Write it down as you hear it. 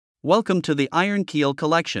Welcome to the Iron Keel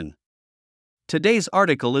Collection. Today's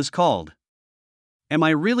article is called Am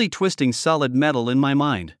I Really Twisting Solid Metal in My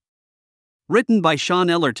Mind? Written by Sean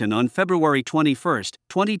Ellerton on February 21,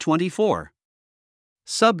 2024.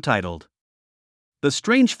 Subtitled The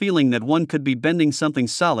Strange Feeling That One Could Be Bending Something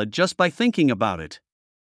Solid Just by Thinking About It.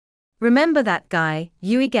 Remember that guy,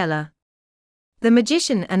 Uri Geller? The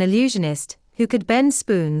magician and illusionist who could bend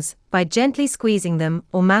spoons by gently squeezing them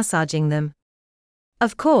or massaging them.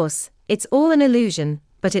 Of course, it's all an illusion,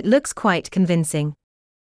 but it looks quite convincing.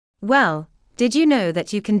 Well, did you know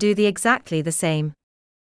that you can do exactly the same?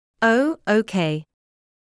 Oh, okay.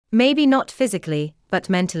 Maybe not physically, but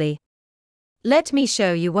mentally. Let me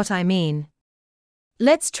show you what I mean.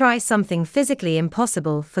 Let's try something physically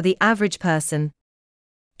impossible for the average person.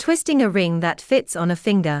 Twisting a ring that fits on a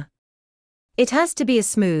finger. It has to be a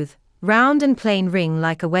smooth, round and plain ring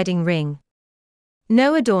like a wedding ring.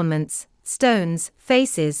 No adornments, stones,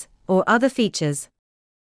 faces, or other features.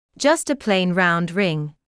 Just a plain round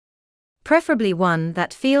ring. Preferably one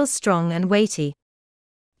that feels strong and weighty.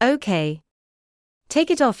 Okay.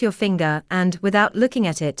 Take it off your finger and, without looking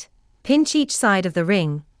at it, pinch each side of the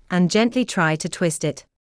ring, and gently try to twist it.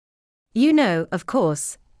 You know, of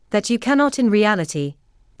course, that you cannot in reality,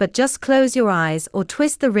 but just close your eyes or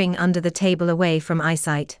twist the ring under the table away from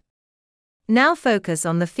eyesight. Now focus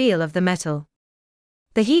on the feel of the metal.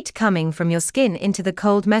 The heat coming from your skin into the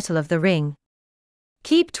cold metal of the ring.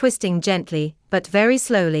 Keep twisting gently, but very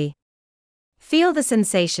slowly. Feel the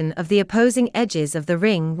sensation of the opposing edges of the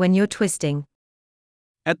ring when you're twisting.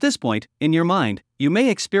 At this point, in your mind, you may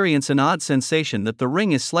experience an odd sensation that the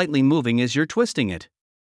ring is slightly moving as you're twisting it.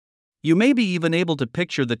 You may be even able to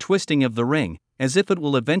picture the twisting of the ring, as if it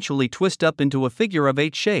will eventually twist up into a figure of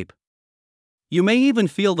 8 shape. You may even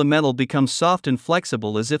feel the metal become soft and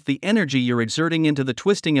flexible as if the energy you're exerting into the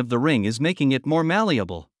twisting of the ring is making it more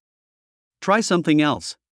malleable. Try something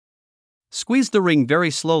else. Squeeze the ring very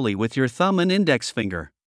slowly with your thumb and index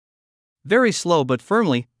finger. Very slow but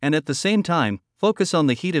firmly, and at the same time, focus on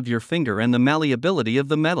the heat of your finger and the malleability of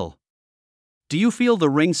the metal. Do you feel the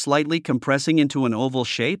ring slightly compressing into an oval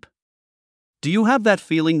shape? Do you have that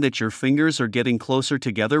feeling that your fingers are getting closer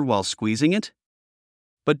together while squeezing it?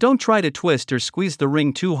 But don't try to twist or squeeze the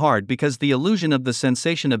ring too hard because the illusion of the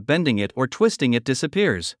sensation of bending it or twisting it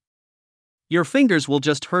disappears. Your fingers will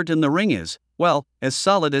just hurt and the ring is, well, as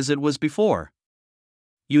solid as it was before.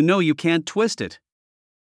 You know you can't twist it.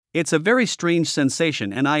 It's a very strange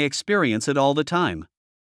sensation and I experience it all the time.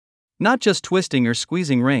 Not just twisting or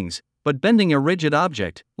squeezing rings, but bending a rigid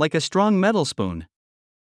object, like a strong metal spoon.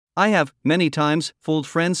 I have, many times, fooled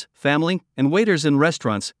friends, family, and waiters in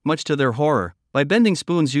restaurants, much to their horror, by bending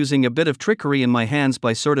spoons using a bit of trickery in my hands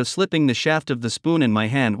by sort of slipping the shaft of the spoon in my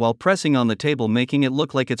hand while pressing on the table, making it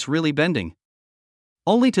look like it's really bending.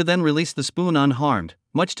 Only to then release the spoon unharmed,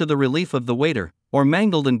 much to the relief of the waiter, or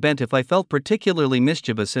mangled and bent if I felt particularly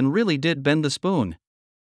mischievous and really did bend the spoon.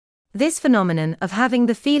 This phenomenon of having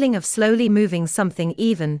the feeling of slowly moving something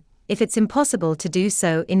even, if it's impossible to do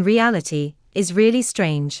so in reality, is really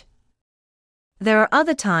strange. There are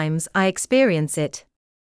other times I experience it.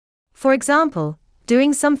 For example,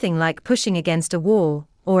 doing something like pushing against a wall,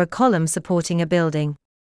 or a column supporting a building.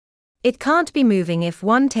 It can't be moving if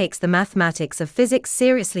one takes the mathematics of physics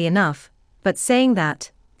seriously enough, but saying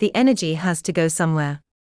that, the energy has to go somewhere.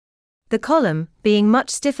 The column, being much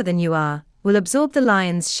stiffer than you are, will absorb the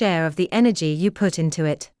lion's share of the energy you put into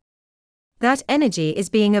it. That energy is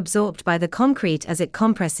being absorbed by the concrete as it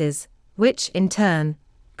compresses, which, in turn,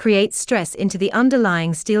 creates stress into the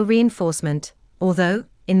underlying steel reinforcement, although,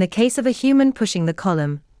 in the case of a human pushing the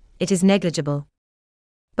column, it is negligible.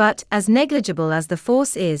 But, as negligible as the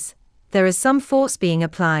force is, there is some force being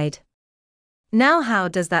applied. Now, how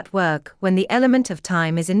does that work when the element of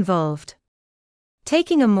time is involved?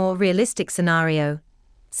 Taking a more realistic scenario,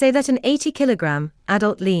 say that an 80-kilogram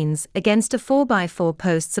adult leans against a 4x4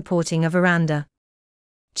 post supporting a veranda.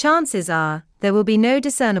 Chances are, there will be no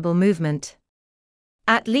discernible movement.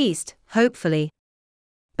 At least, hopefully.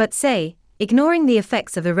 But say, ignoring the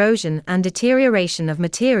effects of erosion and deterioration of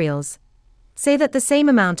materials, say that the same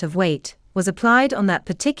amount of weight was applied on that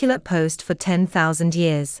particular post for 10,000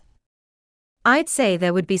 years. I'd say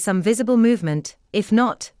there would be some visible movement, if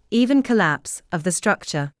not, even collapse, of the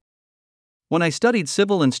structure. When I studied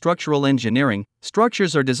civil and structural engineering,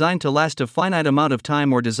 structures are designed to last a finite amount of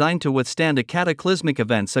time or designed to withstand a cataclysmic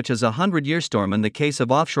event such as a 100-year storm in the case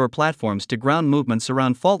of offshore platforms to ground movements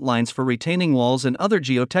around fault lines for retaining walls and other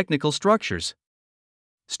geotechnical structures.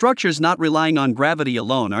 Structures not relying on gravity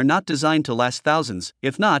alone are not designed to last thousands,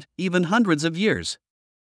 if not, even hundreds of years.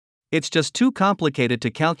 It's just too complicated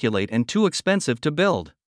to calculate and too expensive to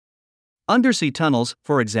build. Undersea tunnels,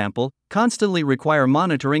 for example, constantly require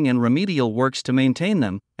monitoring and remedial works to maintain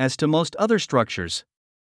them, as to most other structures.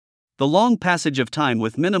 The long passage of time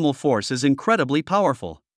with minimal force is incredibly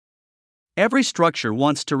powerful. Every structure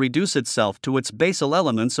wants to reduce itself to its basal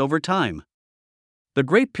elements over time. The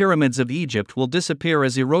Great Pyramids of Egypt will disappear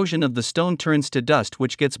as erosion of the stone turns to dust,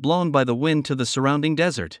 which gets blown by the wind to the surrounding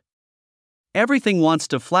desert. Everything wants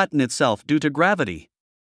to flatten itself due to gravity.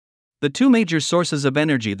 The two major sources of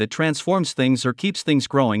energy that transforms things or keeps things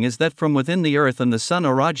growing is that from within the earth and the sun.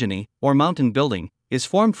 Orogeny, or mountain building, is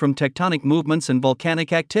formed from tectonic movements and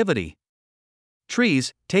volcanic activity.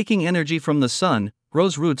 Trees, taking energy from the sun,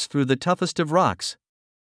 grows roots through the toughest of rocks.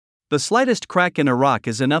 The slightest crack in a rock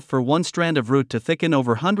is enough for one strand of root to thicken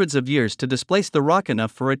over hundreds of years to displace the rock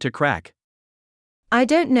enough for it to crack. I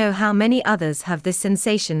don't know how many others have this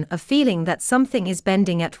sensation of feeling that something is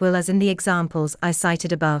bending at will, as in the examples I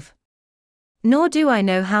cited above. Nor do I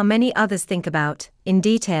know how many others think about, in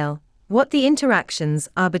detail, what the interactions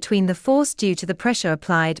are between the force due to the pressure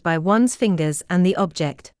applied by one's fingers and the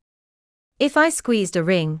object. If I squeezed a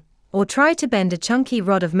ring, or tried to bend a chunky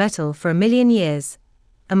rod of metal for 1,000,000 years,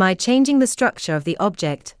 am I changing the structure of the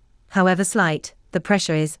object, however slight the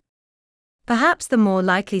pressure is? Perhaps the more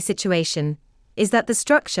likely situation is that the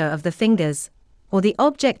structure of the fingers, or the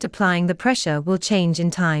object applying the pressure, will change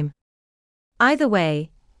in time. Either way,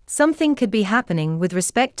 something could be happening with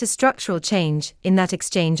respect to structural change in that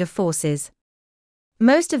exchange of forces.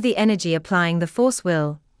 Most of the energy applying the force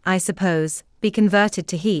will, I suppose, be converted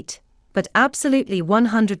to heat, but absolutely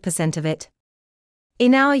 100% of it.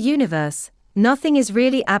 In our universe, nothing is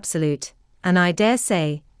really absolute, and I dare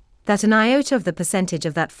say that an iota of the percentage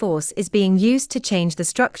of that force is being used to change the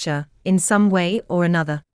structure, in some way or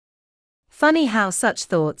another. Funny how such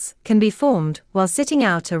thoughts can be formed while sitting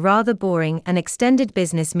out a rather boring and extended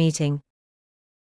business meeting.